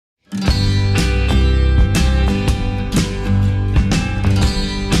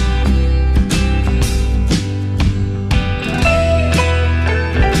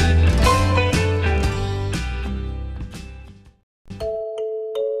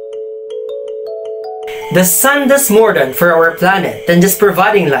The sun does more than for our planet than just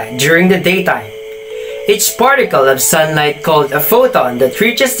providing light during the daytime. Each particle of sunlight, called a photon that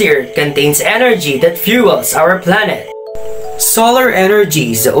reaches the Earth, contains energy that fuels our planet. Solar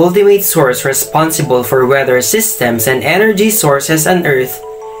energy is the ultimate source responsible for weather systems and energy sources on Earth,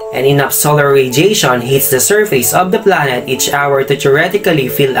 and enough solar radiation hits the surface of the planet each hour to theoretically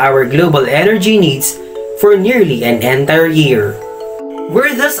fill our global energy needs for nearly an entire year.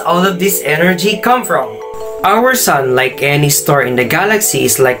 Where does all of this energy come from? Our sun, like any star in the galaxy,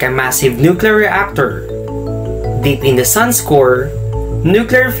 is like a massive nuclear reactor. Deep in the sun's core,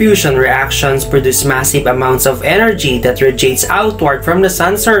 nuclear fusion reactions produce massive amounts of energy that radiates outward from the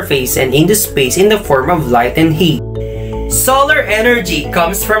sun's surface and into space in the form of light and heat. Solar energy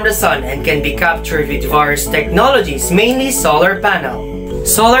comes from the sun and can be captured with various technologies, mainly solar panel.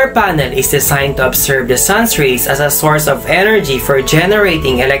 Solar panel is designed to observe the sun's rays as a source of energy for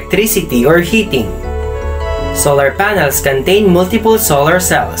generating electricity or heating. Solar panels contain multiple solar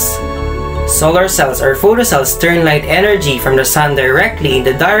cells. Solar cells or photocells turn light energy from the sun directly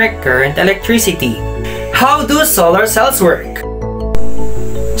into direct current electricity. How do solar cells work?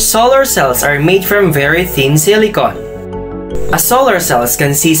 Solar cells are made from very thin silicon. A solar cell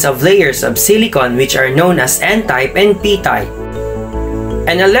consists of layers of silicon which are known as N-type and P-type.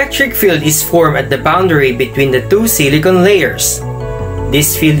 An electric field is formed at the boundary between the two silicon layers.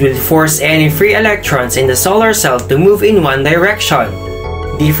 This field will force any free electrons in the solar cell to move in one direction.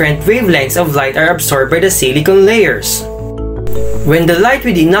 Different wavelengths of light are absorbed by the silicon layers. When the light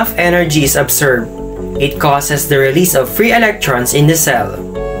with enough energy is absorbed, it causes the release of free electrons in the cell.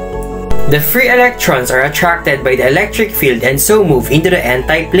 The free electrons are attracted by the electric field and so move into the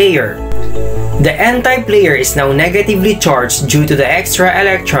N-type layer. The N-type layer is now negatively charged due to the extra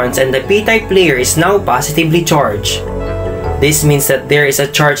electrons, and the P-type layer is now positively charged. This means that there is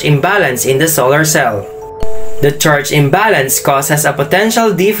a charge imbalance in the solar cell. The charge imbalance causes a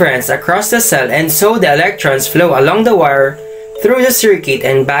potential difference across the cell, and so the electrons flow along the wire, through the circuit,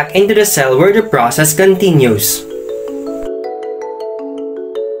 and back into the cell where the process continues.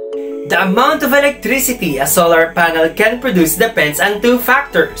 The amount of electricity a solar panel can produce depends on two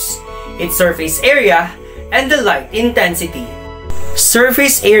factors: its surface area and the light intensity.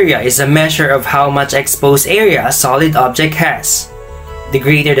 Surface area is a measure of how much exposed area a solid object has. The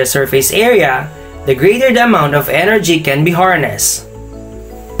greater the surface area, the greater the amount of energy can be harnessed.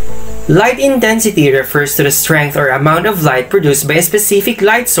 Light intensity refers to the strength or amount of light produced by a specific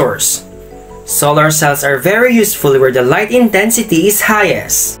light source. Solar cells are very useful where the light intensity is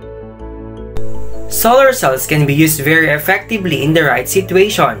highest. Solar cells can be used very effectively in the right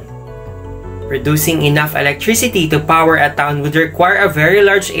situation. Producing enough electricity to power a town would require a very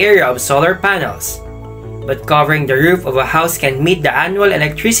large area of solar panels, but covering the roof of a house can meet the annual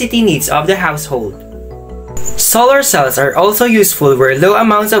electricity needs of the household. Solar cells are also useful where low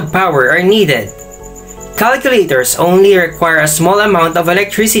amounts of power are needed. Calculators only require a small amount of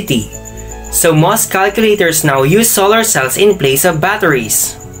electricity, so most calculators now use solar cells in place of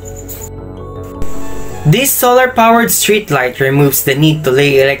batteries. This solar-powered street light removes the need to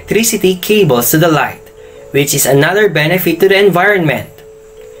lay electricity cables to the light, which is another benefit to the environment.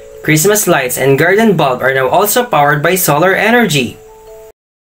 Christmas lights and garden bulbs are now also powered by solar energy.